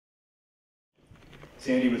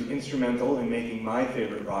Sandy was instrumental in making my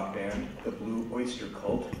favorite rock band, the Blue Oyster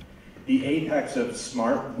Cult, the apex of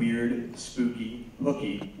smart, weird, spooky,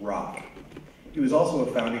 hooky rock. He was also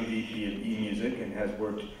a founding VP of eMusic and has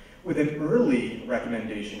worked with an early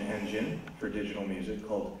recommendation engine for digital music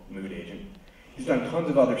called Mood Agent. He's done tons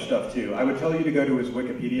of other stuff too. I would tell you to go to his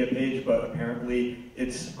Wikipedia page, but apparently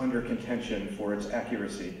it's under contention for its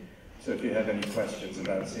accuracy. So if you have any questions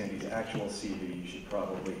about Sandy's actual CV, you should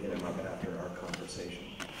probably hit him up after our conversation.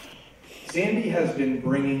 Sandy has been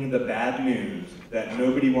bringing the bad news that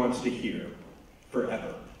nobody wants to hear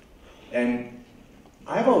forever. And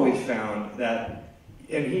I've always found that,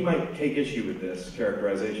 and he might take issue with this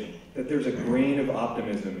characterization, that there's a grain of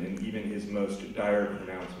optimism in even his most dire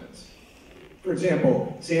pronouncements. For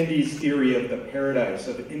example, Sandy's theory of the paradise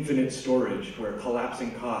of infinite storage, where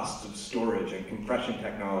collapsing costs of storage and compression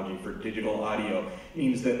technology for digital audio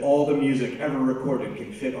means that all the music ever recorded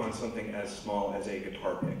can fit on something as small as a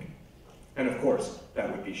guitar pick. And of course,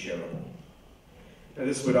 that would be shareable. Now,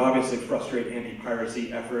 this would obviously frustrate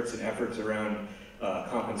anti-piracy efforts and efforts around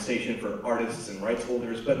compensation for artists and rights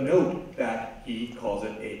holders, but note that he calls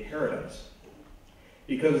it a paradise.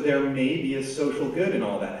 Because there may be a social good in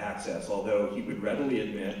all that access, although he would readily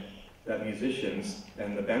admit that musicians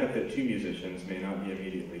and the benefit to musicians may not be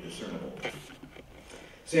immediately discernible.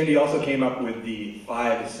 Sandy also came up with the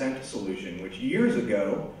 5-cent solution, which years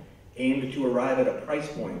ago aimed to arrive at a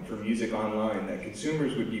price point for music online that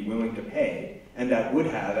consumers would be willing to pay, and that would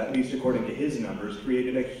have, at least according to his numbers,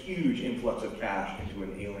 created a huge influx of cash into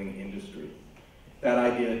an ailing industry. That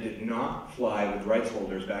idea did not fly with rights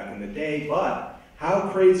holders back in the day, but how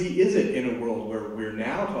crazy is it in a world where we're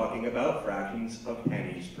now talking about fractions of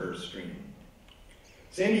pennies per stream?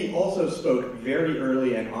 Sandy also spoke very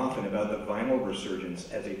early and often about the vinyl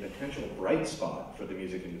resurgence as a potential bright spot for the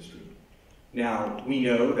music industry. Now, we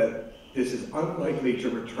know that this is unlikely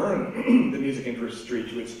to return the music industry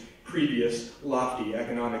to its previous lofty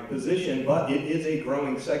economic position, but it is a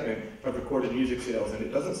growing segment of recorded music sales, and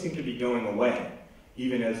it doesn't seem to be going away,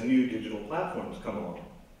 even as new digital platforms come along.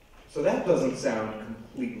 So that doesn't sound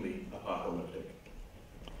completely apocalyptic.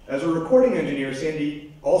 As a recording engineer,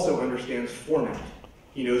 Sandy also understands format.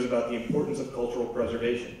 He knows about the importance of cultural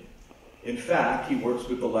preservation. In fact, he works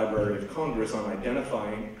with the Library of Congress on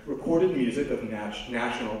identifying recorded music of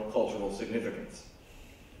national cultural significance.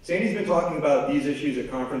 Sandy's been talking about these issues at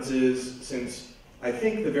conferences since, I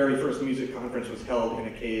think, the very first music conference was held in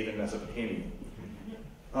a cave in Mesopotamia.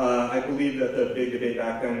 I believe that the big debate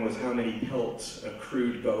back then was how many pelts a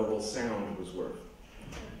crude guttural sound was worth.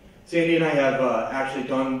 Sandy and I have actually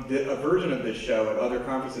done a version of this show at other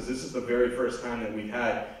conferences. This is the very first time that we've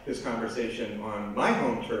had this conversation on my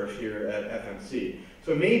home turf here at FMC.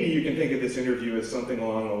 So maybe you can think of this interview as something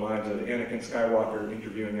along the lines of Anakin Skywalker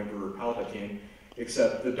interviewing Emperor Palpatine,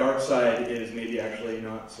 except the dark side is maybe actually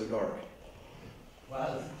not so dark.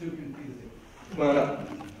 Wow, this is too confusing. Come on up.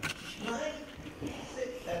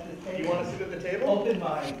 Sit at the table. You want to sit at the table? Open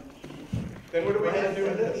mind. Then what are we going to do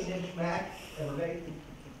with this? 17-inch Mac, elevate.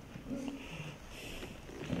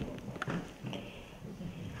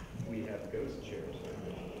 We have ghost chairs.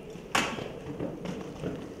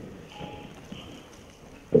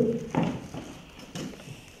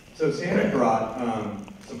 So Santa brought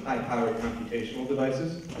some high-powered computational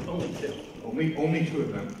devices. Only two. Only 2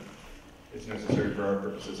 of them is necessary for our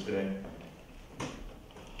purposes today.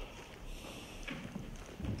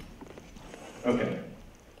 Okay.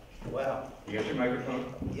 Wow. You got your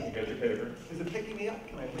microphone? Yeah. You got your paper? Is it picking me up?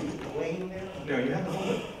 Can I put it laying there? No, you have to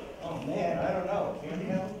hold it. Oh man, I don't know. Can you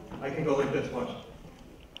help? I can go like this, watch.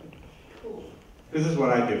 Cool. This is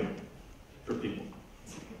what I do for people.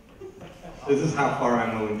 This is how far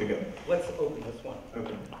I'm willing to go. Let's open this one.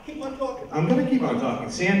 Okay. Keep on talking. I'm going to keep on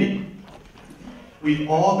talking. Sandy, we've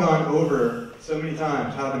all gone over so many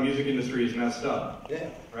times how the music industry is messed up, Yeah.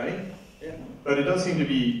 right? Yeah. But it does seem to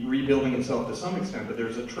be rebuilding itself to some extent, but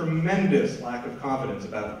there's a tremendous lack of confidence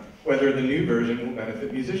about whether the new version will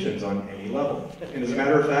benefit musicians on any level. And as a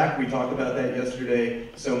matter of fact, we talked about that yesterday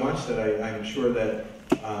so much that I'm sure that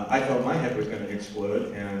I felt my head was going to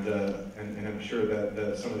explode, and I'm sure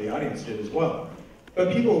that some of the audience did as well.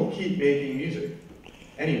 But people keep making music.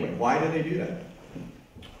 Anyway, why do they do that?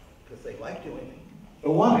 Because they like doing it.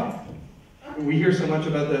 But why? We hear so much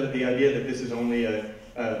about the idea that this is only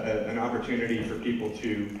an opportunity for people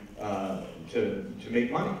to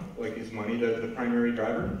make money. Like, is money the primary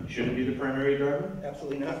driver? Should it be the primary driver?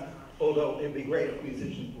 Absolutely not. Although it'd be great if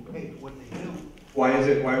musicians were paid for what they do. Why is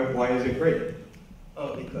it great?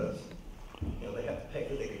 Oh, because they have to pay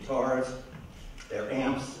for their guitars, their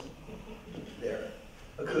amps, their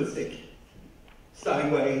acoustic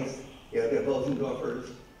Steinways, Yeah, they're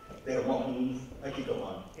Bosendorfers, they're Montans, I could go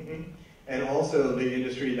on. Mm-hmm. And also the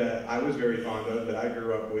industry that I was very fond of, that I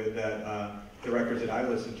grew up with, that the records that I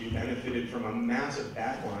listened to benefited from a massive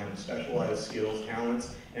backline of specialized skills,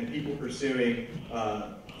 talents, and people pursuing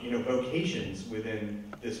vocations within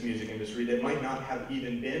this music industry that might not have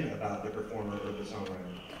even been about the performer or the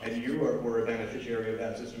songwriter. And you were a beneficiary of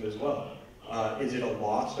that system as well. Is it a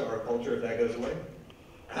loss to our culture if that goes away?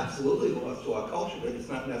 Absolutely a loss to our culture, but it's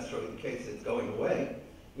not necessarily the case it's going away.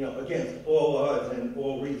 You know, against all odds and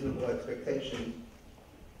all reasonable expectations,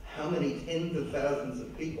 how many tens of thousands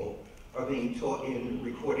of people are being taught in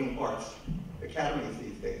recording arts academies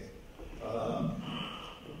these days?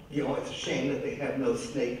 It's a shame that they have no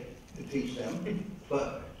snake to teach them,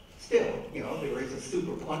 but still, there is a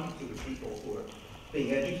super quantity of people who are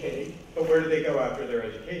being educated. But where do they go after their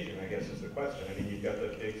education, I guess is the question. I mean, you've got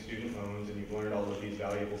the big student loans and you've learned all of these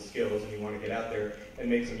valuable skills and you want to get out there and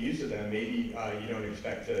make some use of them. Maybe you don't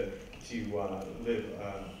expect to live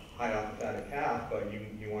high off the fatted calf, but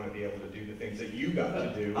you want to be able to do the things that you got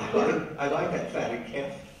to do. I like that fatted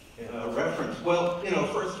calf reference. Well,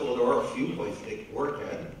 first of all, there are a few places they can work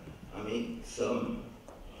at. I mean, some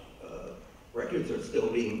recordings are still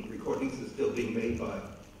being made by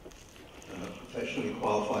professionally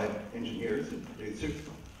qualified engineers and producers.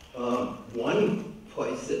 One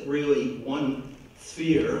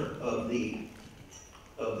sphere of the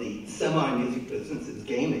semi-music business is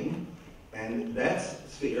gaming, and that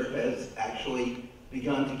sphere has actually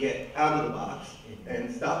begun to get out of the box and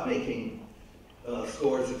stop making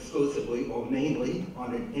scores exclusively or mainly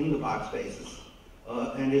on an in-the-box basis,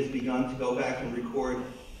 and has begun to go back and record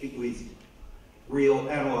at least real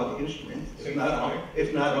analog instruments. If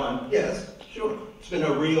not on, yes, sure. It's been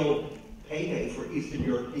a real payday for Eastern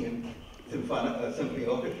European symphony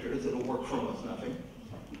orchestras. It'll work for almost nothing.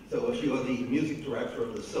 So if you're the music director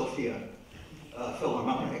of the Sofia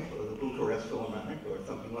Philharmonic or the Bucharest Philharmonic or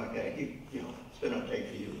something like that, it's been okay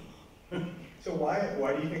for you. So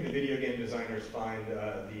why do you think the video game designers find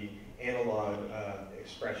the analog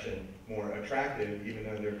expression more attractive, even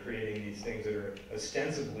though they're creating these things that are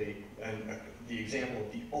ostensibly the example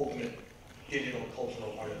of the ultimate digital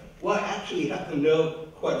cultural art? Well, I actually happen to know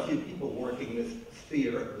quite a few people working this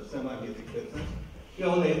sphere of the semi-music business.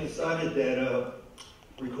 And they've decided that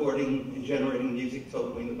recording and generating music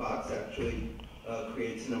totally in the box actually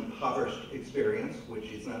creates an impoverished experience, which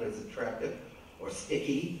is not as attractive or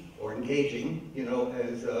sticky or engaging,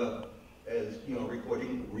 as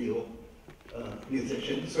recording real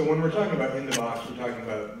musicians. So when we're talking about in the box, we're talking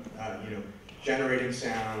about generating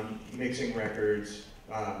sound, mixing records,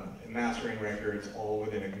 mastering records, all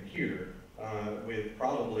within a computer, with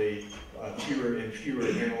probably fewer and fewer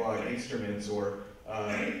analog instruments, or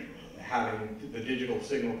having the digital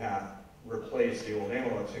signal path replace the old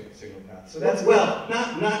analog signal path. So that's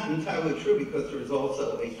not entirely true, because there's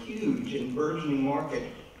also a huge and burgeoning market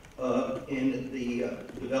in the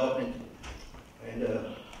development and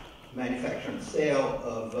manufacture and sale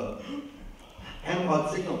of analog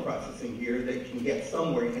signal processing gear that can get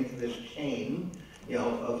somewhere into this chain,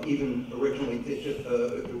 of even originally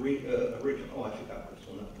original, I forgot this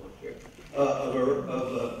one up here,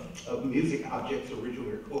 of music objects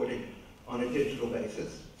originally recorded on a digital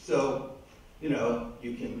basis. So, you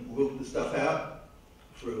can loop the stuff out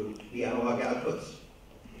through the analog outputs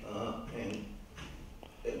and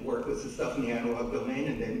work with the stuff in the analog domain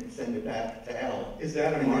and then send it back to hell. Is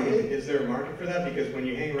that a market? Is there a market for that? Because when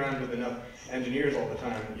you hang around with enough engineers all the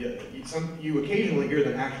time, you occasionally hear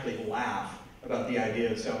them actually laugh about the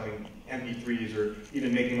idea of selling MP3s or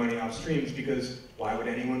even making money off streams, because why would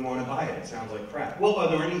anyone want to buy it? It sounds like crap. Well,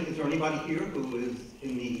 is there anybody here who is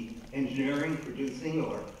in the engineering, producing,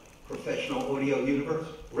 or professional audio universe?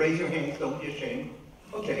 Raise your hands, don't be ashamed.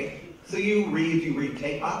 Okay, so you read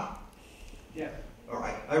tape op? Yes. All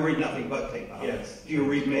right, I read nothing but tape op. Yes. Do you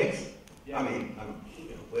read mix? Yes. I mean,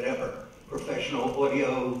 whatever, professional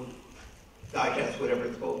audio digest, whatever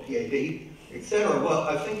it's called, PAD, etc. Well,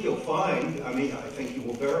 I think you'll find, I think you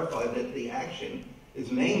will verify that the action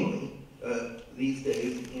is mainly, these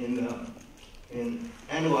days, in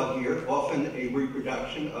analog gear, often a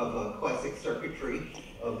reproduction of a classic circuitry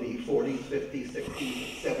of the 40s, 50s,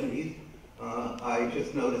 60s, 70s. I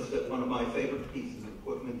just noticed that one of my favorite pieces of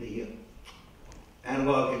equipment, the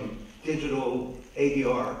analog and digital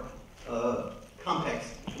ADR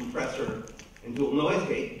complex compressor and dual noise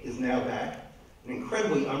gate, is now back. An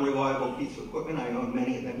incredibly unreliable piece of equipment. I own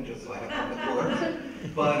many of them, just so I have them at work.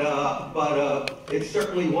 But it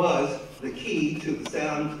certainly was the key to the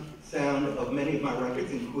sound of many of my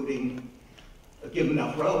records, including Give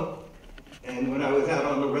Enough Rope. And when I was out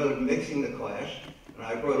on the road mixing the Clash, and And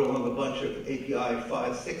I brought along a bunch of API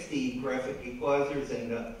 560 graphic equalizers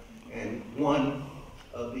and one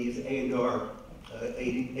of these A&R,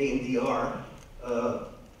 ANDR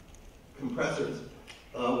compressors.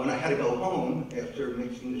 When I had to go home after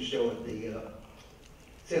mixing the show at the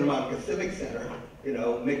Santa Monica Civic Center, you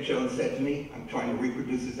know, Mick Jones said to me, I'm trying to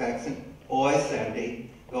reproduce his accent. Oi, Sandy,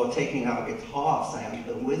 you're taking our guitar sound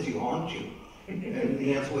with you, aren't you? And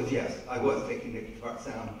the answer was yes, I was taking the guitar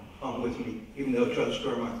sound with me, even though Judge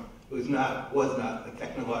Sturmer was not a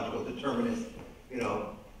technological determinist, you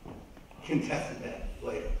know, contested that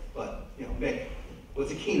later. But, you know, Mick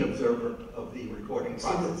was a keen observer of the recording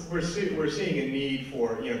process. So we're seeing a need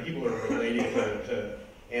for, you know, people are relating to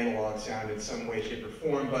analog sound in some way, shape, or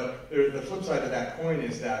form, but the flip side of that coin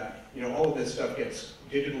is that, you know, all of this stuff gets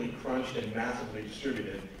digitally crunched and massively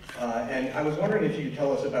distributed. And I was wondering if you could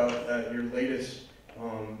tell us about your latest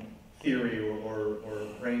theory or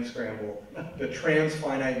brain scramble, the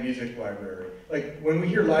transfinite music library. Like, when we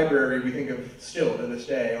hear library, we think of, still to this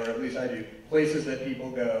day, or at least I do, places that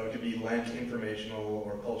people go to be lent informational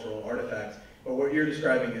or cultural artifacts. But what you're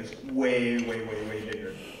describing is way, way, way, way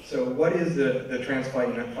bigger. So what is the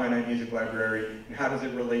transfinite music library, and how does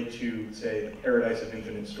it relate to, say, the Paradise of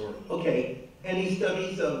Infinite Story? Okay, any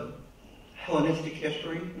studies of Hellenistic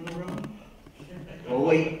history in the room?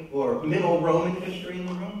 Or Middle Roman history in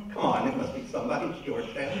the room? Come on, it must be somebody. It's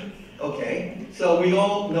Georgetown. Okay, so we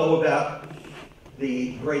all know about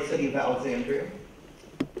the great city of Alexandria.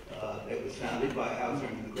 It was founded by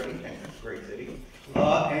Alexander the Great, and it's a great city.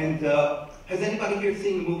 Has anybody here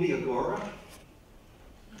seen the movie Agora?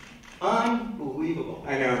 Unbelievable.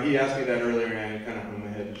 I know, he asked me that earlier and I kind of hung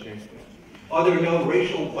my head in shame. Are there no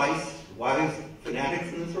racial wise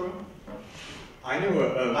fanatics in this room? I know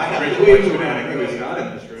a racial wise fanatic who is not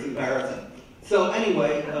in this room. It's embarrassing. So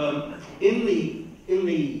anyway, in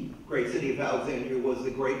the great city of Alexandria was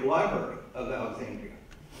the Great Library of Alexandria,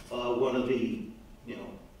 one of the, you know,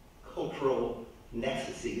 cultural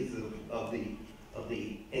nexuses of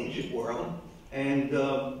the ancient world, and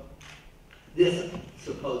this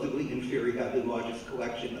supposedly, in theory, had the largest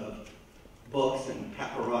collection of books and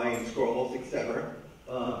papyri and scrolls, etc.,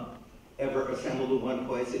 ever assembled in one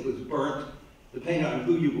place. It was burnt, depending on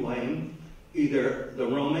who you blame, either the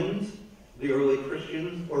Romans, the early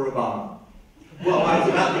Christians, or Obama. Well, I was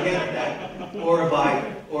about to get at that, or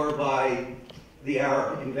by the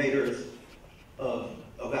Arab invaders of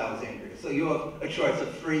Alexandria. So you have a choice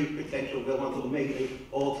of three potential villains, or maybe they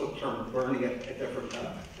all took turns burning it at different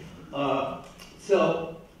times.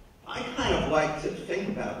 So I kind of like to think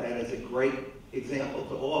about that as a great example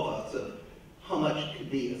to all of us of how much could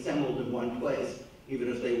be assembled in one place, even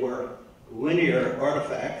if they were linear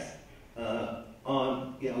artifacts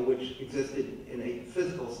which existed in a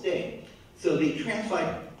physical state. So the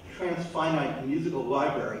transfinite musical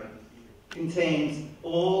library contains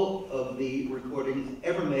all of the recordings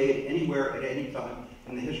ever made anywhere at any time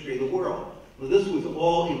in the history of the world. Well, this was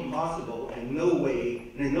all impossible, and in no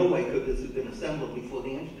way could this have been assembled before the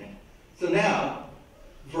internet. So now,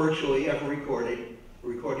 virtually every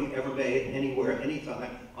recording ever made anywhere,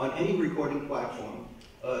 anytime, on any recording platform,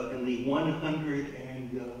 in the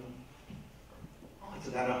it's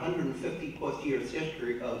about 150 plus years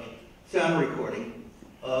history of sound recording,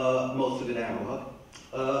 most of it analog.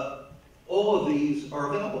 All of these are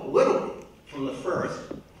available, literally, from the first,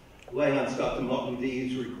 Leon Scott de Martin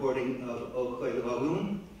D's recording of Au Clair de la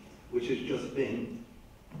Lune, which has just been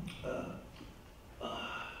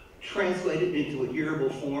translated into a hearable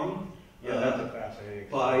form. Yeah, that's a fascinating.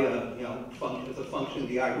 By as a function of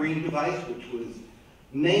the Irene device, which was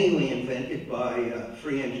mainly invented by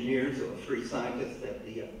three engineers or three scientists at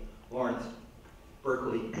the Lawrence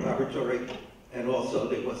Berkeley Laboratory, and also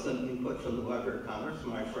there was some input from the Library of Commerce,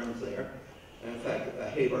 my friends there. And in fact,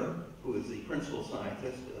 Haber, who is the principal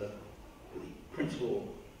scientist, the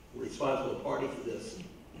principal responsible party for this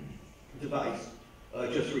device,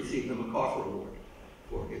 just received the MacArthur Award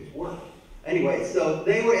for his work. Anyway, so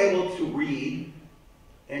they were able to read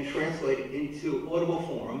and translate it into audible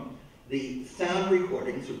form the sound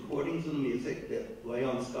recordings of the music that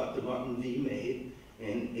Leon Scott de Martin D made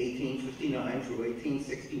in 1859 through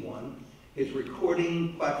 1861. His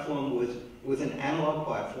recording platform was an analog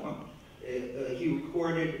platform. He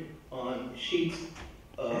recorded on sheets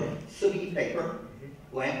of sooty paper,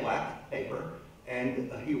 lampblack paper,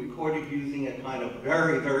 and he recorded using a kind of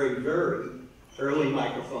very, very, very early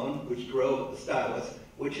microphone, which drove the stylus,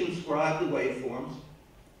 which inscribed the waveforms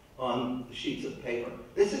on the sheets of paper.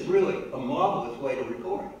 This is really a marvelous way to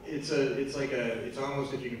record. It's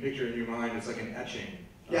almost, if you can picture it in your mind, it's like an etching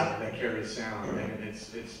that carries sound, and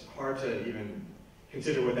it's hard to even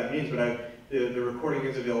consider what that means. But the recording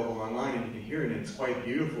is available online, and you can hear it, and it's quite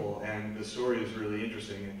beautiful, and the story is really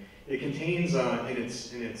interesting. It contains in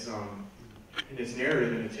its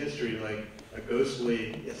narrative, in its history, like a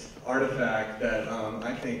ghostly artifact that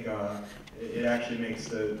I think it actually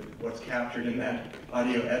makes what's captured in that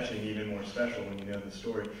audio etching even more special when you know the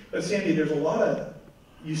story. But Sandy, there's a lot of,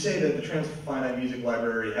 you say that the Transfinite Music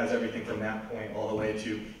Library has everything from that point all the way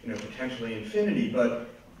to, potentially infinity, but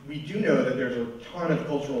we do know that there's a ton of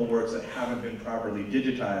cultural works that haven't been properly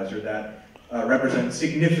digitized or that represent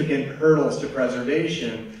significant hurdles to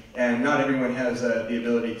preservation, and not everyone has the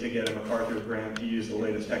ability to get a MacArthur grant to use the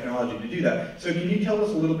latest technology to do that. So can you tell us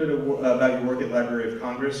a little bit about your work at Library of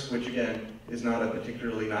Congress, which again is not a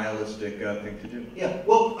particularly nihilistic thing to do? Yeah,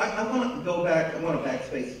 well, I want to go back, I want to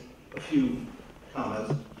backspace a few commas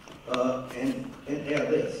and add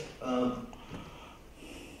this.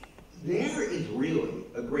 There is really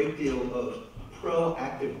a great deal of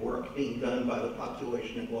proactive work being done by the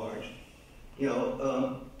population at large.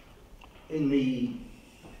 In the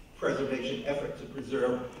preservation effort to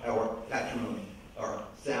preserve our patrimony, our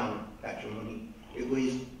sound patrimony, at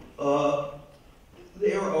least.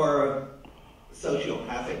 There are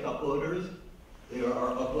sociopathic uploaders. There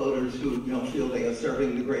are uploaders who feel they are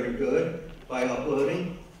serving the greater good by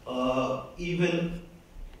uploading. Even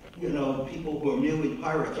people who are merely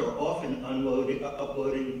pirates are often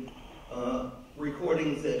uploading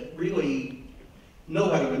recordings that really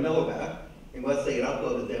nobody would know about unless they had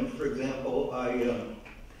uploaded them. For example,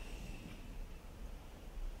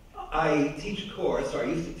 I teach a course, or I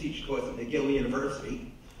used to teach a course at McGill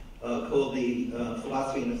University called the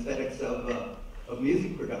Philosophy and Aesthetics of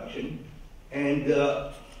Music Production, and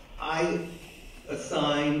I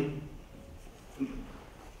assigned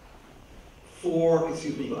 5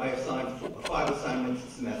 assignments a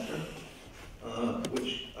semester,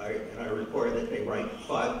 which I required that they write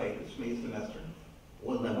 5 papers for me a semester.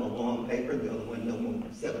 One of them a long paper, the other one no more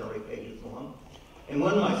than 7 or 8 pages long. And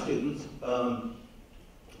one of my students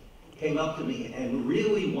came up to me and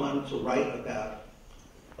really wanted to write about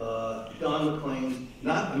Don McLean's,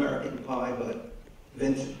 not American Pie, but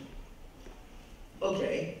Vincent.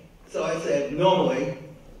 Okay, so I said, normally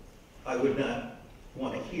I would not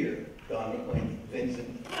want to hear Don McLean's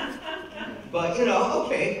Vincent. But,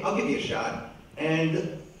 okay, I'll give you a shot.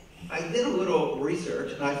 And I did a little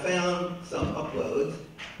research, and I found some uploads.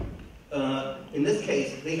 In this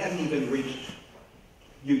case, they hadn't even reached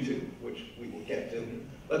YouTube, which we will get to.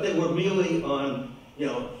 But they were merely on,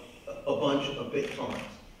 a bunch of bit torrents.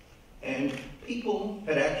 And people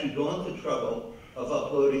had actually gone to the trouble of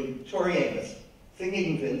uploading Tori Amos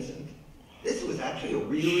singing Vincent. This was actually a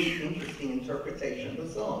really interesting interpretation of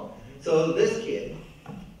the song. So this kid,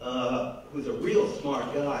 who's a real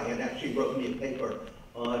smart guy, and actually wrote me a paper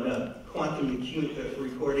on quantum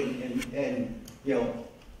recording and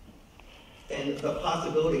the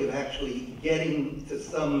possibility of actually getting to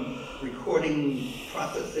some recording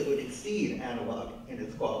process that would exceed analog in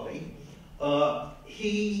its quality.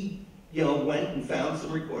 He, went and found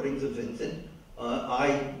some recordings of Vincent.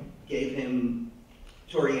 I gave him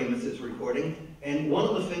Tori Amos's recording, and one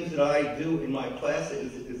of the things that I do in my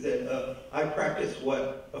classes is that I practice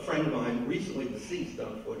what a friend of mine, recently deceased,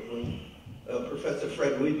 unfortunately, Professor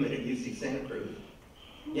Fred Weidman at UC Santa Cruz.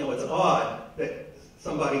 It's odd that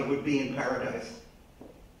somebody would be in paradise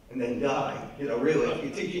and then die. Really, if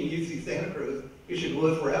you're teaching UC Santa Cruz, you should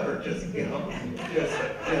live forever.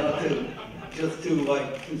 Just to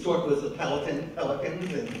like consort with the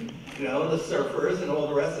pelicans and the surfers and all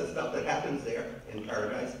the rest of the stuff that happens there in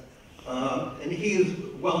paradise. And he is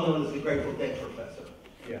well known as the Grateful Dead professor.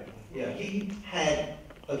 Yeah. Yeah. He had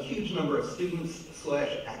a huge number of students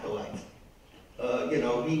 / acolytes.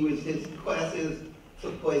 His classes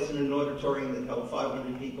took place in an auditorium that held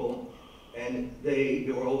 500 people, and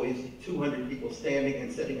there were always 200 people standing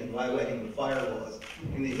and sitting and violating the fire laws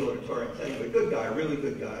in these auditoriums. Anyway, good guy, really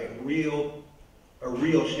good guy, a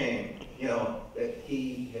real shame, that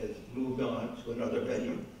he has moved on to another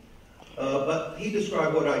venue. But he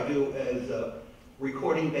described what I do as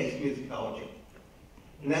recording-based musicology.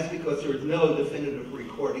 And that's because there is no definitive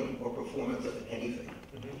recording or performance of anything.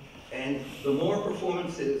 And the more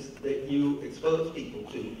performances that you expose people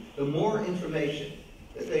to, the more information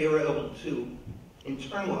that they are able to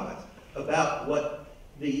internalize about what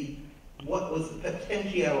was the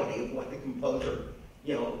potentiality of what the composer,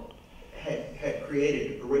 had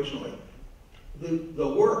created originally. The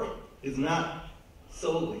work is not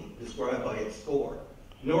solely described by its score,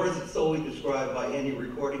 nor is it solely described by any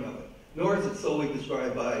recording of it, nor is it solely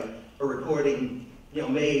described by a recording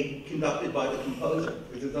conducted by the composer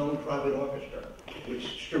with his own private orchestra,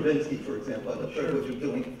 which Stravinsky, for example, had the privilege of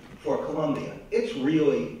doing for Columbia. It's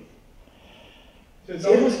really, So it's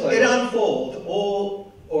almost like it unfolds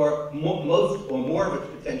all or most or more of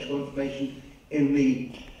its potential information in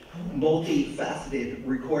the multifaceted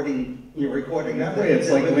recording. That way, it's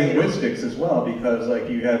like linguistics as well, because like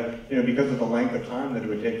you have, because of the length of time that it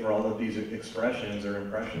would take for all of these expressions or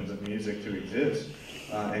impressions of music to exist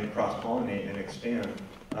and cross-pollinate and expand.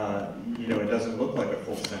 It doesn't look like a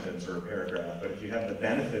full sentence or a paragraph, but if you have the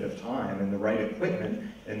benefit of time and the right equipment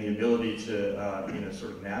and the ability to,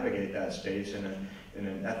 sort of navigate that space in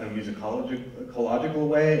an ethnomusicological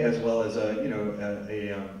way, as well as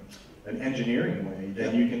an engineering way,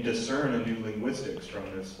 then you can discern a new linguistics from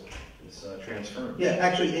this transference. Yeah,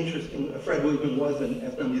 actually interesting. Fred Woodman was an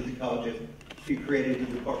ethnomusicologist. He created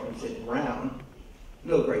the departments at Brown,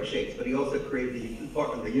 no great shakes, but he also created the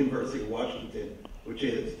department at the University of Washington, which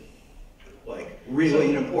is like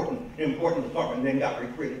really an important department. Then got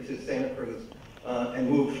recruited to Santa Cruz and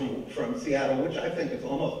moved from Seattle, which I think is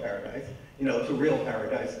almost paradise. It's a real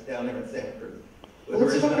paradise down there in Santa Cruz. Well,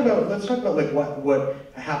 let's talk about like what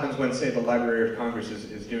happens when, say, the Library of Congress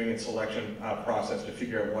is doing its selection process to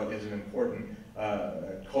figure out what is an important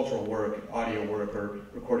cultural work, audio work, or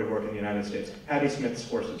recorded work in the United States. Patti Smith's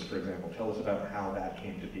Horses, for example. Tell us about how that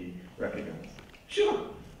came to be recognized. Sure.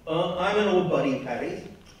 I'm an old buddy of Patti's,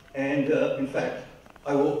 and in fact,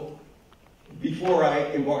 I will, before I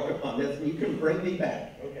embark upon this, and you can bring me back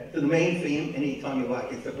to the main theme anytime you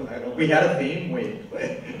like, except when I don't. We had a theme? Wait.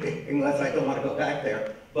 Unless I don't want to go back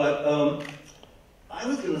there. But I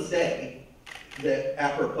was going to say that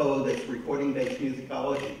apropos this recording-based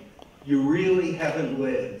musicology, you really haven't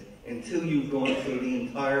lived until you've gone through the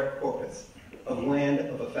entire corpus of Land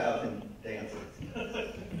of 1,000 Dances.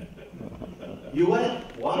 You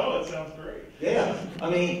went? Wow. Oh, that sounds great. Yeah. I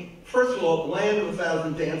mean, first of all, Land of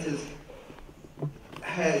 1,000 Dances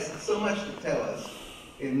has so much to tell us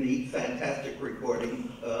in the fantastic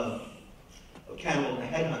recording of Cannibal and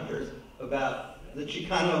the Headhunters about the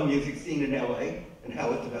Chicano music scene in LA and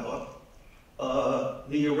how it developed.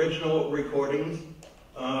 The original recordings,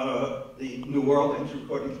 the New Orleans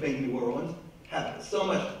recordings made in New Orleans, have so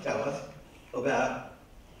much to tell us about,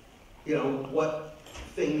 what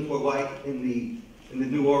things were like in the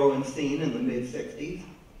New Orleans scene in the mid-60s.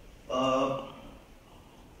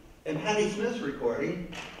 And Patti Smith's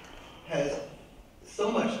recording has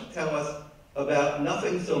so much to tell us about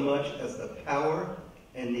nothing so much as the power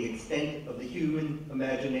and the extent of the human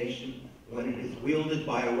imagination when it is wielded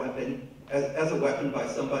by a weapon, as a weapon by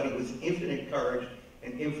somebody with infinite courage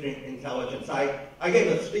and infinite intelligence. I gave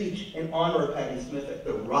a speech in honor of Patti Smith at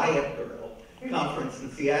the Riot Girl conference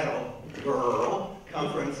in Seattle.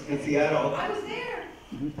 Conference in Seattle. I was there.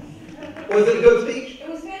 Was it a good speech? It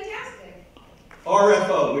was fantastic.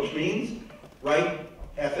 RFO, which means right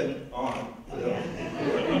effing on.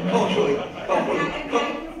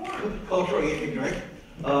 Culturally ignorant.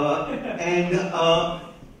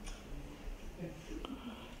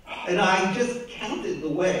 And I just counted the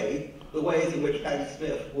ways in which Patti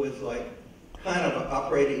Smith was like kind of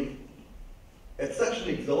operating at such an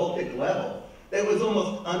exalted level that it was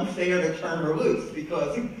almost unfair to turn her loose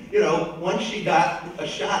because, once she got a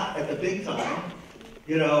shot at the big time,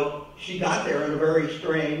 she got there in a very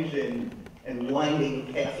strange and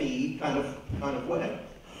winding, taffy kind of way.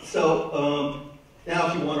 So now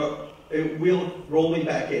if you want to, roll me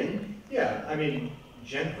back in. Yeah, I mean,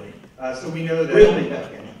 gently. So we know that... Reel me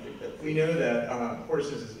back in. We know that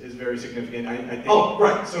Horses is very significant. I think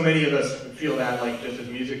right. So many of us feel that, like, just as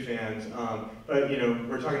music fans. But,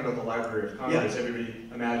 we're talking about the Library of Congress. Yeah. Everybody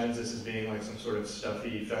imagines this as being like some sort of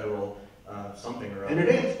stuffy federal something or other. And it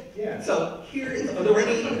is. Yeah. So here is, are there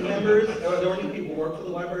any members, are there any people who work for the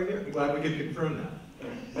library here? I'm glad we could confirm that.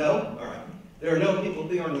 No? All right. There are no people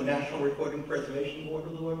here on the National Recording Preservation Board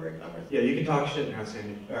of the Library of Congress? Yeah, you can talk shit now,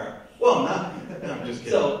 Sandy. All right. Well, I'm not. No, I'm just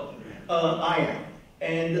kidding. So, I am.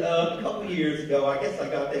 And a couple of years ago, I guess I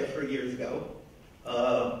got there 3 years ago,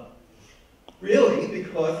 really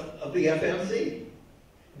because of the FMC.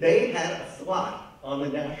 They had a slot on the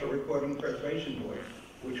National Recording Preservation Board,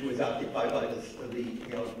 which was occupied by the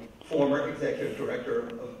former executive director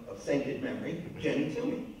of sainted memory, Jenny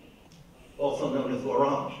Toomey, also known as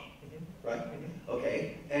L'Orange, right?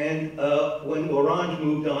 Okay, and when L'Orange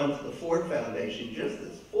moved on to the Ford Foundation, just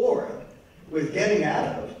as Ford was getting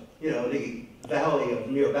out of, the valley of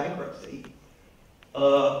near bankruptcy,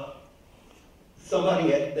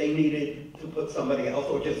 they needed to put somebody else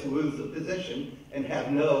or just lose the position and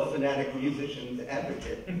have no fanatic musicians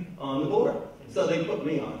advocate on the board. So they put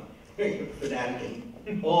me on, fanatic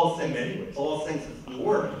in all senses of the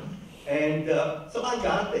word. And so I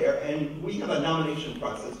got there, and we have a nomination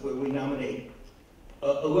process where we nominate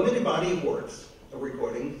a limited body of works, of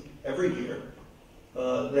recordings, every year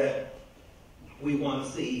that we want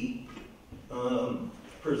to see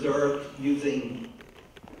preserved using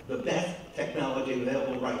the best technology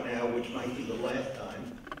available right now, which might be the last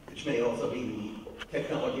time, which may also be the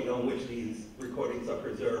technology on which these recordings are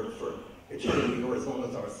preserved for eternity or as long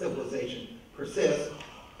as our civilization persists.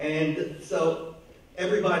 And so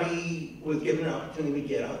everybody was given an opportunity to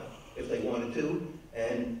get up if they wanted to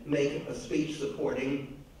and make a speech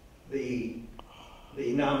supporting the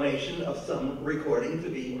nomination of some recording to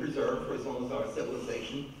be preserved for as long as our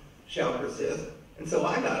civilization shall persist. And so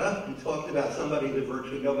I got up and talked about somebody that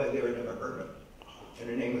virtually nobody there had ever heard of, and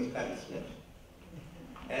her name was Patti Smith.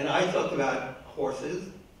 And I talked about horses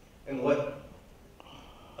and what,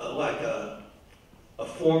 like a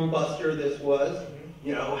form buster this was,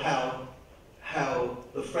 you know, how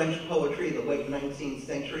the French poetry of the late 19th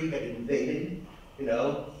century had invaded, you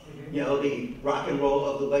know, the rock and roll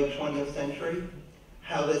of the late 20th century,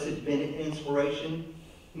 how this had been an inspiration,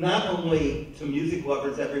 not only to music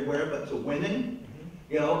lovers everywhere, but to women,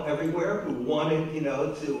 you know, everywhere who wanted, you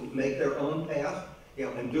know, to make their own path, you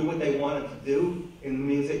know, and do what they wanted to do in the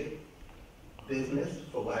music business,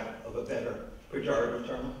 for lack of a better pejorative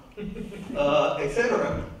term,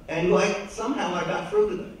 etc. And like, somehow I got through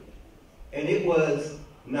to them. And it was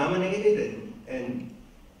nominated and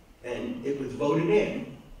it was voted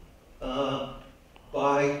in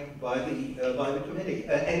by the committee,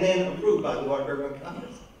 and then approved by the Library of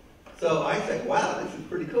Congress. So I said, wow, this is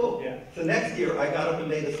pretty cool. Yeah. So next year I got up and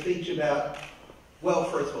made a speech about, well,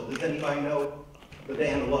 first of all, does anybody know the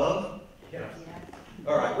band Love? Yes.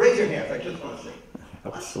 All right, raise your hands, I just want to see.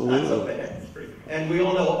 Absolutely. Not so bad. And we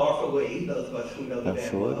all know Arthur Lee, those of us who know the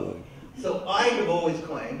band Love. So I have always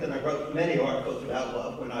claimed, and I wrote many articles about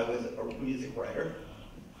Love when I was a music writer,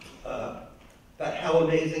 about how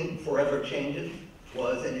amazing Forever Changes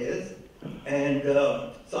was and is. And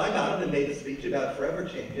so I got up and made a speech about Forever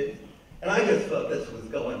Changes, and I just thought this was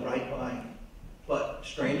going right by. But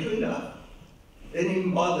strangely enough, they didn't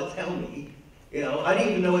even bother to tell me, you know, I didn't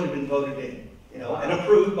even know it had been voted in, you know, and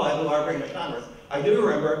approved by the Library of Congress. I do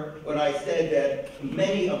remember when I said that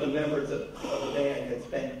many of the members of the band had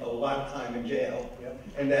spent a lot of time in jail,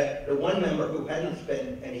 and that the one member who hadn't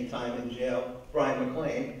spent any time in jail, Brian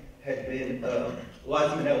McLean, had been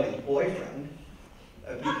Liza Minnelli's boyfriend.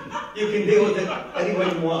 You can deal with it any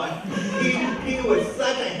way you want. He was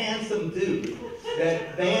such a handsome dude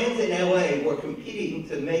that bands in LA were competing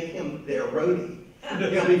to make him their roadie, you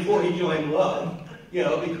know, before he joined Love, you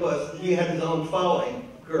know, because he had his own following,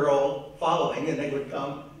 girl following, and they would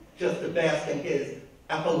come just to bask in his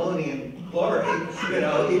Apollonian glory, you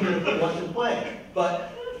know, even if he wasn't playing.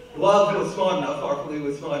 But Love was smart enough, Arthur Lee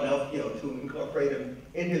was smart enough, you know, to incorporate him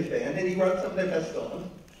in his band, and he wrote some of their best songs.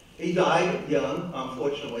 He died young,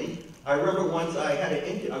 unfortunately. I remember once I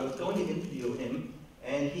was going to interview him,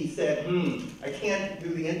 and he said, I can't do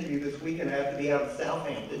the interview this weekend, I have to be out of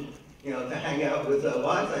Southampton, you know, to hang out with Liza.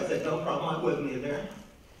 I said, no problem, I wasn't near there.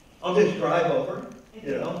 I'll just drive over,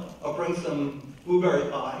 you know, I'll bring some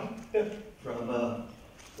blueberry pie from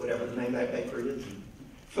whatever the name of that bakery is.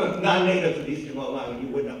 From non-natives of Eastern Long Island,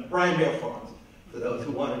 you wouldn't know. Brian Bear Farms, for those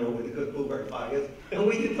who want to know where the good blueberry pie is. And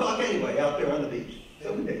we could talk anyway out there on the beach.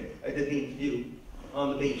 So we did. I did the interview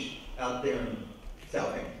on the beach out there in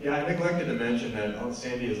Southampton. Yeah, I neglected to mention that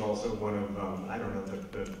Sandy is also one of, I don't know,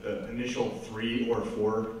 the initial 3 or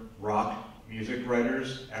 4 rock music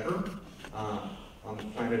writers ever on the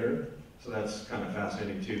planet Earth. So that's kind of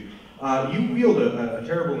fascinating too. You wield a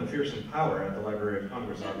terrible and fearsome power at the Library of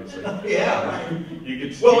Congress, obviously. Yeah. You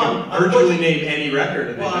could I'm virtually pushing, name any record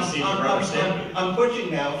and they just seem to rubber stamp it. I'm pushing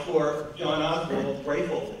now for John Oswald's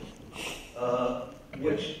Greyfolding,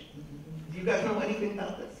 which, do you guys know anything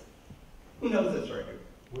about this? Who knows this record?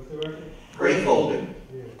 What's the record? Greyfolding.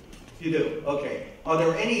 Yeah. You do? Okay. Are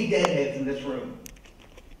there any deadheads in this room?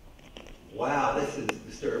 Wow, this is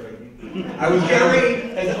disturbing. Jerry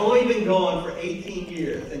has only been gone for 18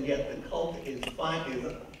 years, and yet the cult is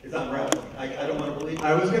unraveling. I don't want to believe it.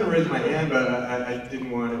 I was going to raise my hand, but I didn't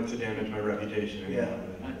want it to damage my reputation anymore.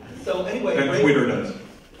 Yeah. So anyway, then Twitter does.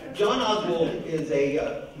 John Oswald is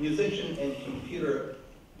a musician and computer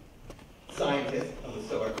scientist of the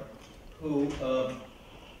sort who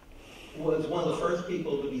was one of the first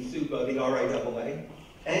people to be sued by the RIAA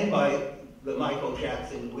and by the Michael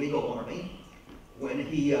Jackson legal army when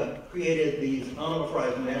he created these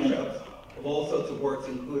unauthorized mashups of all sorts of works,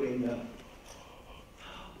 including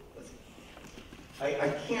I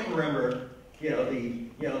can't remember,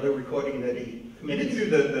 the recording that he committed to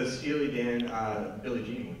the Steely Dan Billie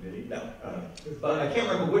Jean one, did he? No. But I can't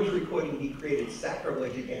remember which recording he created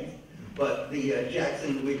sacrilege against. but the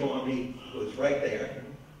Jackson Whig Army was right there.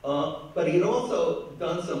 But he had also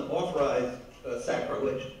done some authorized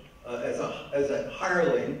sacrilege as a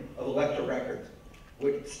hireling of Elektra Records,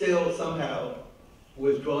 which still somehow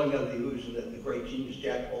was drawing out the illusion that the great genius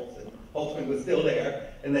Jack Holtzman was still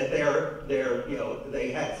there, and that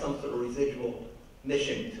they had some sort of residual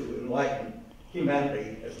mission to enlighten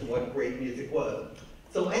humanity as to what great music was.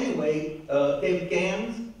 So anyway, David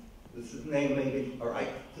Gans, this is the name maybe, all right,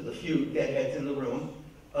 to the few deadheads in the room,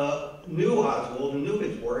 knew Oswald, knew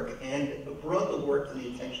his work, and brought the work to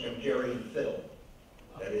the attention of Jerry and Phil.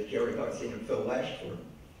 That is, Jerry Garcia and Phil Lashford,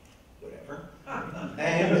 whatever.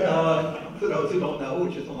 And for those who don't know,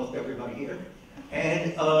 which is almost everybody here,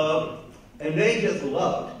 and they just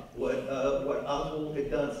loved what Oswald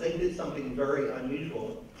had done. So they did something very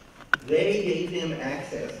unusual. They gave him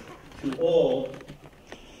access to all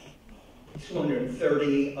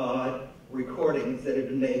 230 odd recordings that had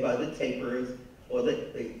been made by the tapers, or the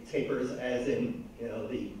tapers as in,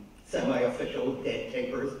 the semi-official dead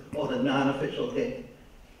tapers, or the non-official dead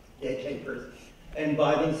tapers, and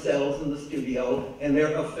by themselves in the studio, and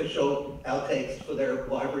their official outtakes for their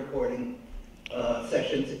live recording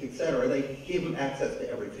sessions, etc. They gave him access to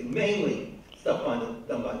everything, mainly stuff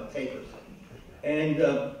done by the tapers. And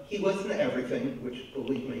he listened to everything, which,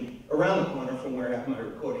 believe me, around the corner from where I have my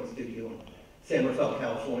recording studio in San Rafael,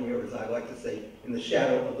 California, or as I like to say, in the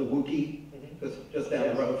shadow of the Wookiee, because just down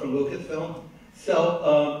the road from Lucasfilm.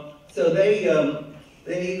 So they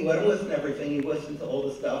let him listen to everything. He listened to all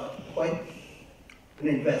the stuff. Quite an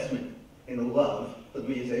investment in a love for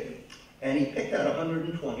music. And he picked out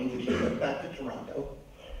 120, which he took back to Toronto.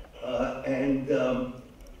 And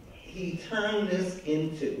he turned this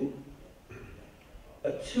into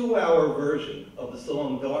a 2-hour version of the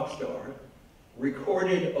song Dark Star,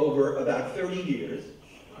 recorded over about 30 years,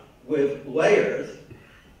 with layers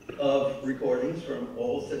of recordings from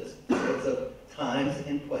all sorts of times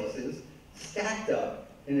and places, stacked up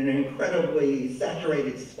in an incredibly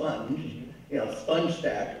saturated sponge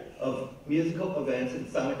stack of musical events and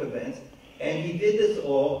sonic events. And he did this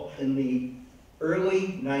all in the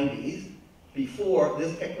early 90s, before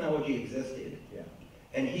this technology existed. Yeah.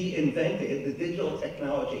 And he invented the digital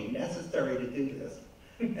technology necessary to do this.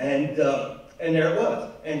 And there it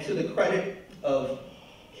was. And to the credit of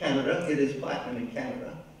Canada, it is platinum in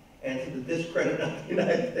Canada. And to the discredit of the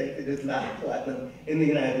United States, it is not platinum in the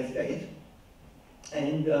United States.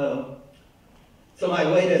 And so my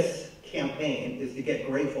latest campaign is to get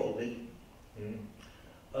Greyfolded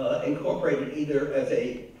incorporated either as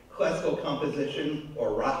a classical composition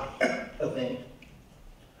or rock event,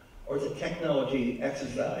 or as a technology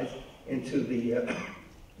exercise into the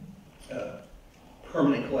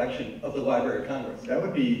permanent collection of the Library of Congress. That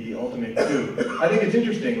would be the ultimate coup. I think it's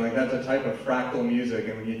interesting, like that's a type of fractal music,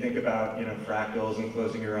 and when you think about, fractals and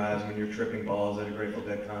closing your eyes when you're tripping balls at a Grateful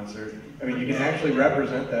Dead concert, I mean, you can actually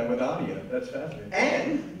represent that with audio. That's fascinating.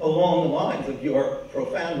 And along the lines of your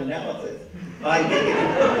profound analysis, I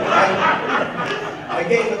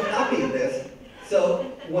gave a copy of this. So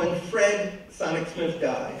when Fred Sonic Smith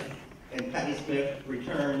died, and Patti Smith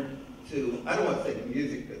returned to, I don't want to say the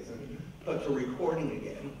music business, but to recording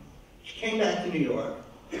again. She came back to New York.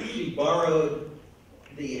 She borrowed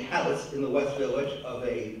the house in the West Village of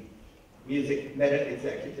a music meta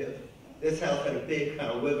executive. This house had a big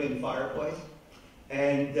kind of live-in fireplace.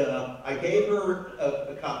 And I gave her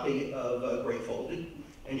a copy of Greyfolded,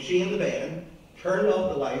 and she and the band turned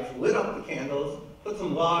off the lights, lit up the candles, put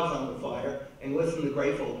some logs on the fire, and listened to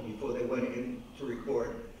Greyfolded before they went in to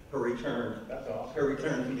record her return. That's awesome. Her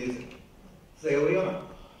return to music. So there we are.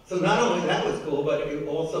 So not only that was cool, but it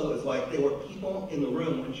also was like there were people in the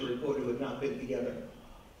room when she recorded who had not been together,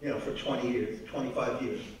 for 20 years, 25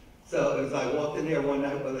 years. So as I walked in there one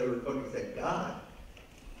night while they were recording, I said, God,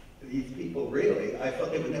 these people really, I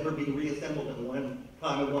thought they would never be reassembled in one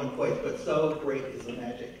time in one place, but so great is the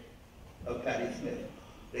magic of Patti Smith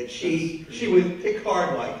that she would pick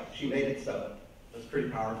hard like she made it so. That's pretty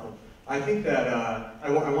powerful. I think that I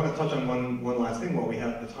want to touch on one last thing while we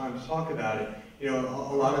have the time to talk about it. A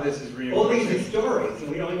lot of this is reinforcing. All these are stories, and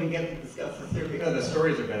we don't even get to discuss the theory. No, the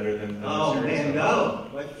stories are better than oh, the series. Oh man, no.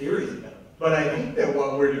 My theories are better. But I think that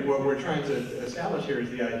what we're trying to establish here is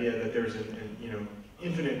the idea that there's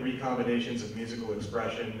infinite recombinations of musical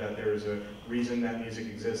expression, that there's a reason that music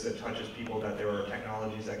exists that touches people, that there are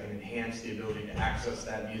technologies that can enhance the ability to access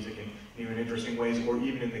that music in new and interesting ways, or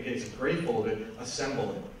even in the case of Greyfolded,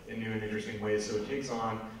 assemble it in new and interesting ways. So it takes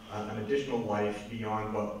on an additional life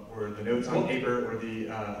beyond what were the notes on paper or the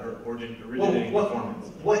originating performance.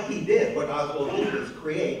 What Oswald did was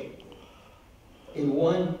create in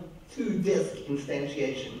 1 2-disc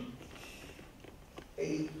instantiation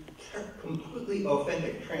a completely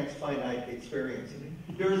authentic transfinite experience.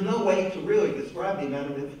 There is no way to really describe the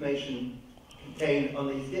amount of information contained on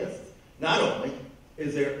these disks. Not only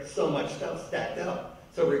is there so much stuff stacked up,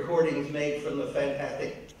 so recordings made from the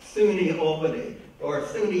fantastic SUNY Albany, or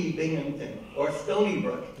SUNY Binghamton, or Stony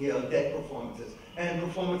Brook, dead performances, and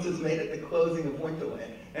performances made at the closing of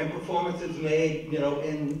Winterland, and performances made,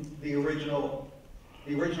 in the original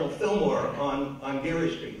Fillmore on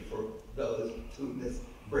Geary Street, for those who this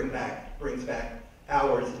brings back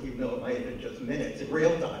hours, even though it might have been just minutes in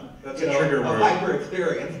real time. That's a trigger word. A hyper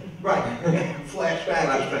experience, right?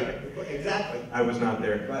 Flashback. Exactly. I was not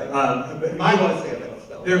there. Right. But I was there, though.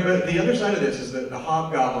 But the other side of this is the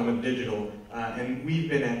hobgoblin of digital, and we've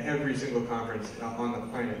been at every single conference on the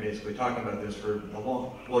planet basically talking about this for a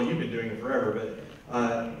long. Well, you've been doing it forever,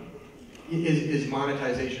 but is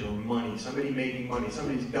monetization or money? Somebody making money.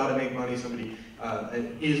 Somebody's got to make money. Somebody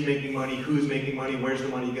is making money. Who's making money? Where's the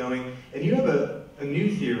money going? And you have a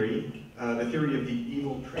new theory, the theory of the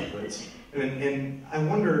evil triplets. And I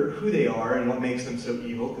wonder who they are and what makes them so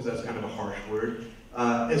evil, because that's kind of a harsh word.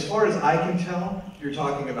 As far as I can tell, you're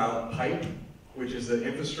talking about pipe, which is the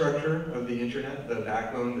infrastructure of the internet, the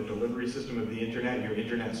backbone, the delivery system of the internet, your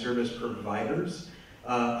internet service providers.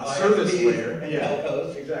 A service layer,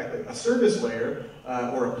 telcos, exactly. A service layer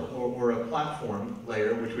or a platform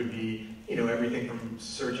layer, which would be everything from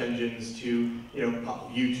search engines to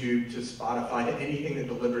YouTube to Spotify to anything that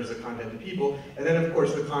delivers the content to people, and then of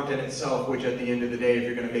course the content itself, which at the end of the day, if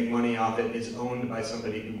you're going to make money off it, is owned by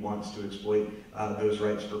somebody who wants to exploit those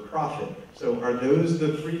rights for profit. So are those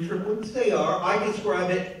the three triplets? They are. I describe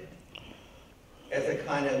it as a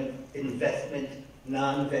kind of investment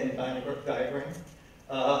non-Venn diagram.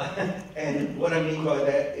 And what I mean by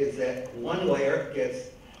that is that one layer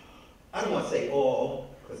gets, I don't want to say all,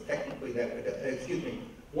 because technically that would,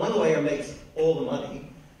 one layer makes all the money,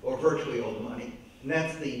 or virtually all the money, and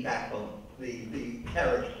that's the backbone, the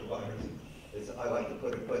carriage providers, as I like to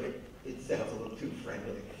put it, but it sounds a little too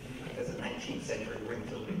friendly as a 19th century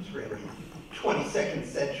ringtone. It's really 22nd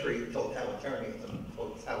century totalitarianism,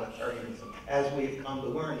 as we've come to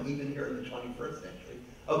learn even here in the 21st century.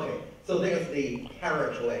 Okay, so there's the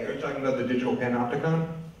carriage layer. Are you talking about the digital panopticon?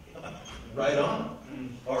 Right on,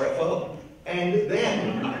 RFO. And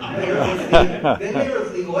then there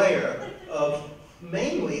is the layer of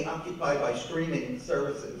mainly occupied by streaming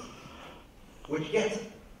services, which gets,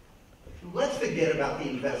 let's forget about the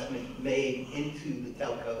investment made into the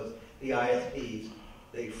telcos, the ISPs,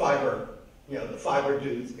 the fiber, the fiber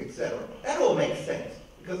dudes, etc. That all makes sense,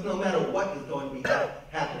 because no matter what is going to be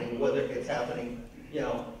happening, whether it's happening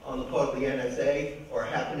on the part of the NSA or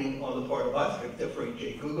happening on the part of us, to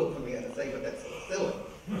differentiate Google from the NSA, but that's so silly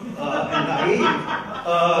and naive.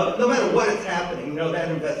 No matter what is happening, that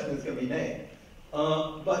investment is going to be made.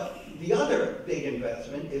 But the other big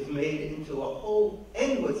investment is made into a whole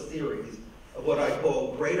endless series of what I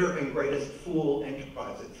call greater and greatest fool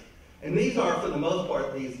enterprises. And these are, for the most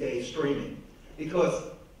part these days, streaming. Because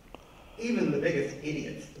even the biggest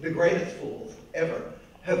idiots, the greatest fools ever,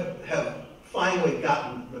 have finally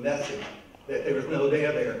gotten the message that there is no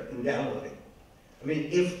there in downloading. I mean,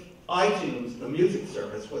 if iTunes, the music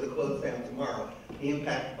service, were to close down tomorrow, the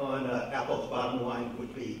impact on Apple's bottom line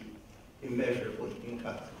would be immeasurably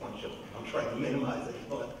inconsequential. I'm trying to minimize it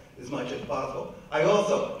as much as possible. I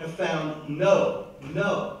also have found no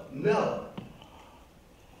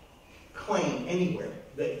claim anywhere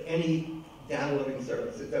that any downloading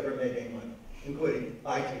service has ever made any money, including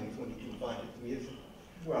iTunes when you can find its music.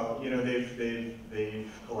 Well,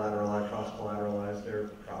 they've cross-collateralized their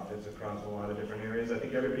profits across a lot of different areas. I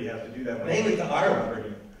think everybody has to do that. Mainly to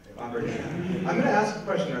Ireland. I'm going to ask a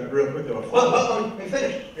question real quick, though. Well, let me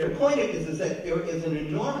finish. The point is that there is an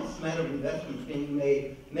enormous amount of investments being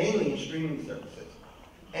made, mainly in streaming services.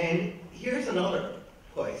 And here's another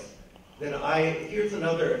place here's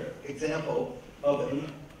another example of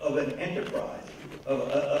an enterprise, of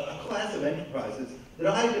a class of enterprises that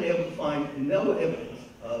I've been able to find no evidence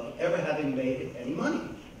of ever having made any money.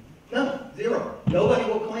 No, zero. Nobody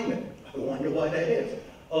will claim it. I wonder why that is.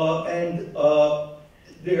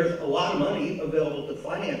 There's a lot of money available to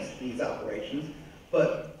finance these operations,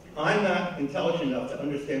 but I'm not intelligent enough to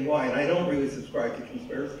understand why, and I don't really subscribe to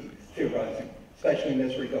conspiracy theorizing, especially in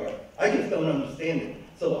this regard. I just don't understand it.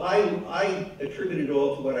 So I attribute it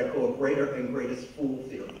all to what I call greater and greatest fool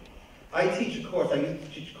theory. I teach a course, I used to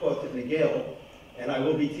teach a course at McGill, and I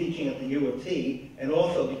will be teaching at the U of T, and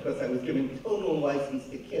also because I was given total license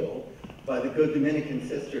to kill by the good Dominican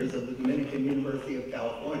sisters of the Dominican University of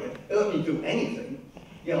California. They let me do anything.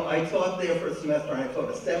 I taught there for a semester, and I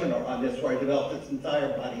taught a seminar on this where I developed this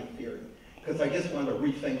entire body of theory. because I just want to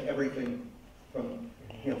rethink everything from,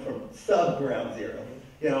 from sub-ground zero.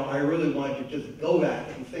 I really wanted to just go back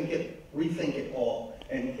and rethink it all,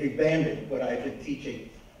 and abandon what I've been teaching,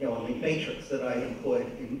 the matrix that I employed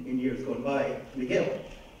in years gone by at McGill,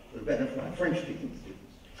 for the benefit of my French-speaking students.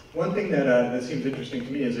 One thing that seems interesting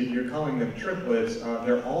to me is that you're calling them triplets.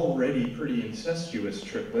 They're already pretty incestuous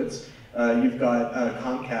triplets. You've got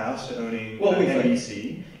Comcast owning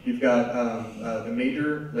NBC. You've got the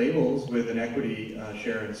major labels with an equity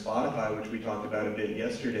share in Spotify, which we talked about a bit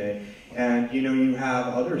yesterday. And you have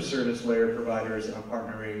other service layer providers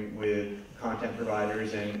partnering with content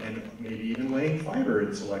providers and maybe even laying fiber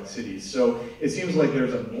in select cities. So it seems like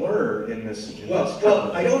there's a blur in this.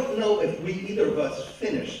 Well, I don't know if either of us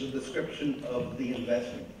finished the description of the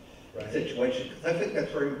investment situation, because I think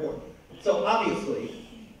that's very important. So obviously,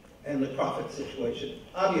 and the profit situation,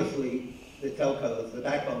 obviously the telcos, the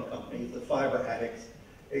backbone companies, the fiber addicts,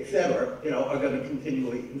 et cetera, are going to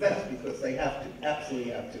continually invest because they have to,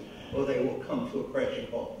 absolutely have to, or they will come to a crashing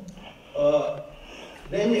halt.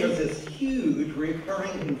 Then there's this huge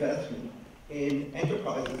recurring investment in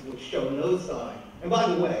enterprises which show no sign. And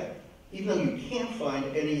by the way, even though you can't find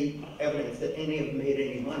any evidence that any have made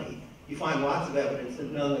any money, you find lots of evidence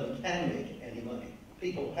that none of them can make any money.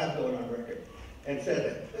 People have gone on record and said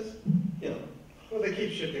that. Just, Well, they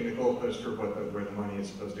keep shifting the goalpost for where the money is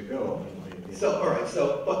supposed to go. So, all right,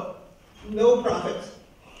 but no profits.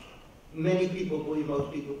 Many people believe,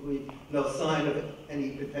 most people believe, no sign of any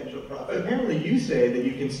potential profit. But apparently you say that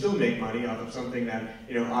you can still make money off of something that,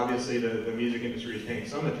 obviously the music industry is paying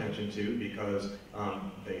some attention to because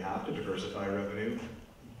they have to diversify revenue.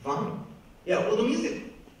 Vinyl. Yeah, well, the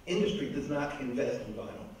music industry does not invest in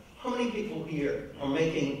vinyl. How many people here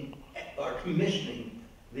are commissioning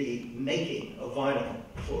the making of vinyl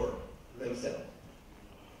for themselves?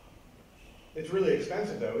 It's really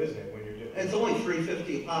expensive, though, isn't it, when you're doing it? It's only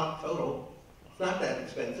 $350 a pop total. It's not that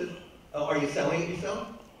expensive. Are you selling it yourself?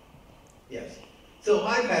 Yes. So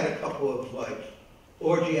I've had a couple of,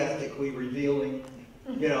 orgiastically revealing,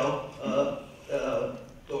 or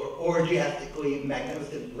orgiastically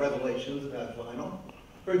magnificent revelations about vinyl.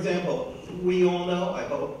 For example, we all know, I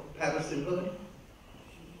hope, Patterson Hood,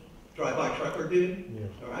 drive-by trucker dude, yeah.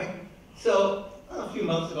 All right? So a few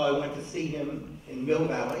months ago, I went to see him in Mill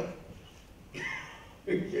Valley.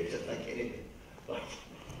 You're just like kidding me.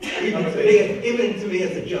 Even to me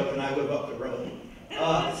as a joke, and I live up the road.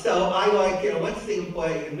 So I went to see him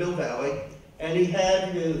play in Mill Valley, and he had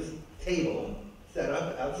his table set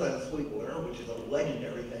up outside of Sweetwater, which is a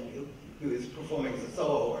legendary venue. He was performing as a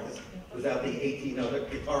solo artist without the 18 other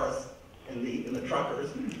guitarists and the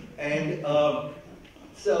truckers. And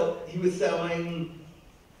so he was selling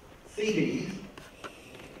CDs,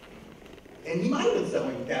 and he might have been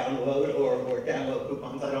selling download or download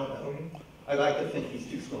coupons, I don't know. I like to think he's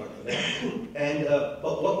too smart for that. And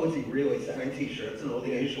but what was he really selling? T-shirts and all the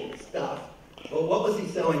usual stuff. But what was he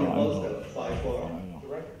selling the most of by far?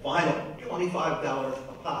 Vinyl, $25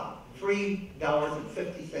 a pop,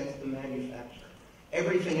 $3.50 to manufacture.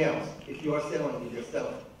 Everything else, if you're selling it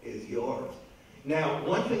yourself, is yours. Now,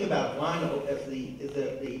 one thing about vinyl is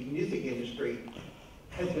that the music industry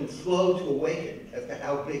has been slow to awaken as to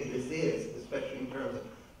how big this is, especially in terms of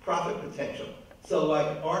profit potential. So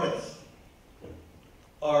artists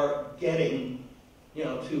are getting,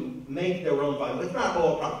 to make their own vinyl. It's not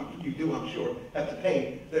all profit. You do, I'm sure, have to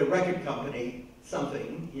pay the record company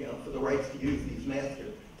something, for the rights to use these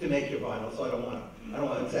masters to make your vinyl. So I don't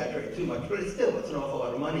want to exaggerate too much, but it's an awful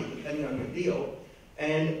lot of money depending on your deal.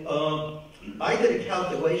 And I did a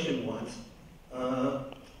calculation once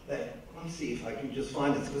that, let me see if I can just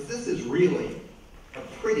find this, because this is really a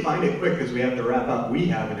pretty... Find it quick, because we have to wrap up. We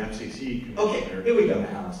have an FCC commissioner here we go. In the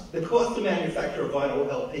house. The cost to manufacture a vinyl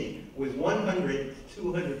LP was 100 to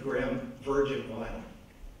 200 gram virgin vinyl.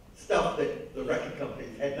 Stuff that the record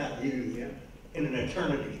companies had not used in an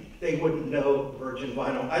eternity. They wouldn't know virgin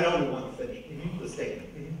vinyl. I don't even want to finish the statement.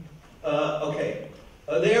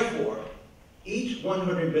 Therefore, each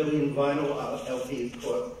 100 million vinyl LPs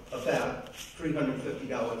cost about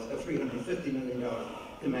 $350 million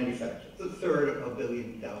to manufacture. It's a third of $1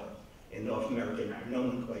 billion in North American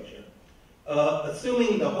nomenclature.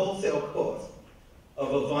 Assuming the wholesale cost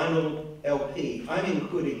of a vinyl LP, I'm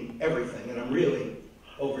including everything, and I'm really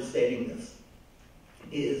overstating this,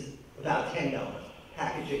 is about $10.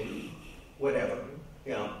 Packaging, whatever,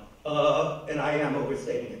 and I am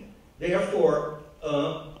overstating it. Therefore,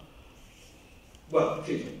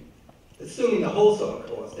 assuming the wholesale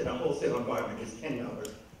cost in a wholesale environment is $10,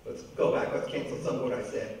 let's go back, let's cancel some of what I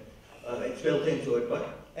said. It's built into it, but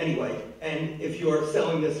anyway, and if you're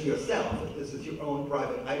selling this yourself, if this is your own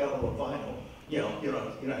private item of vinyl, you're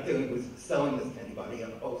not dealing with selling this to anybody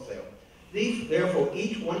at wholesale. Therefore,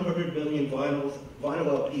 each 100 million vinyl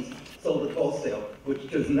LPs sold at wholesale, which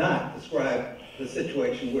does not describe the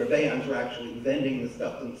situation where bands are actually vending the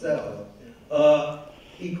stuff themselves,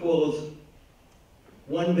 equals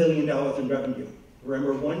 $1 billion in revenue.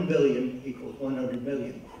 Remember, 1 billion equals 100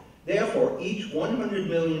 million. Therefore, each 100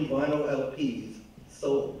 million vinyl LPs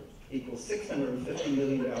sold equals $650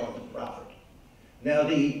 million in profit. Now,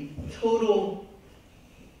 the total,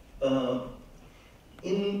 the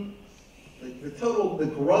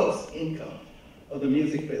gross income of the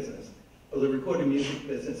music business, of the recorded music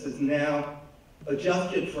business, is now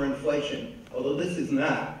adjusted for inflation, although this is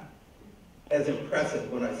not as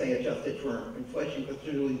impressive when I say adjusted for inflation, because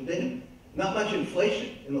there's really been not much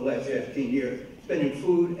inflation in the last 15 years. It's been in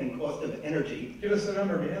food and cost of energy. Give us the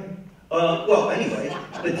number, man. Well, anyway,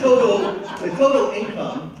 the total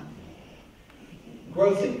income,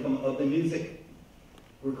 gross income of the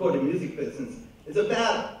recorded music business is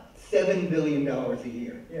about $7 billion a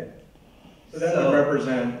year. Yeah. So that would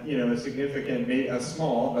represent, a significant, a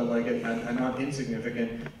small, but like a not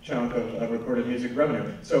insignificant chunk of recorded music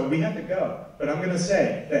revenue. So we have to go. But I'm going to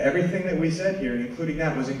say that everything that we said here, including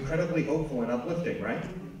that, was incredibly hopeful and uplifting, right?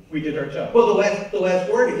 We did our job. Well, the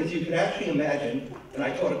last word is you could actually imagine, and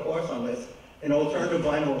I taught a course on this, an alternative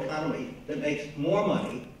vinyl economy that makes more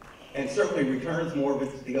money and certainly returns more of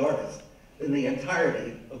it to the artist than the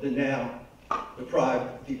entirety of the now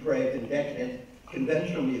deprived, depraved, and decadent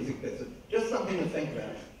conventional music business. Just something to think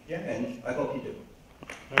about. Yeah. And I hope you do.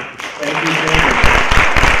 Thank you very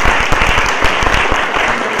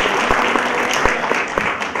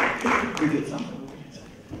much. We did something.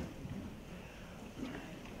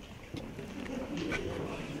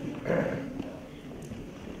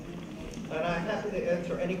 And I'm happy to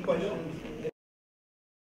answer any questions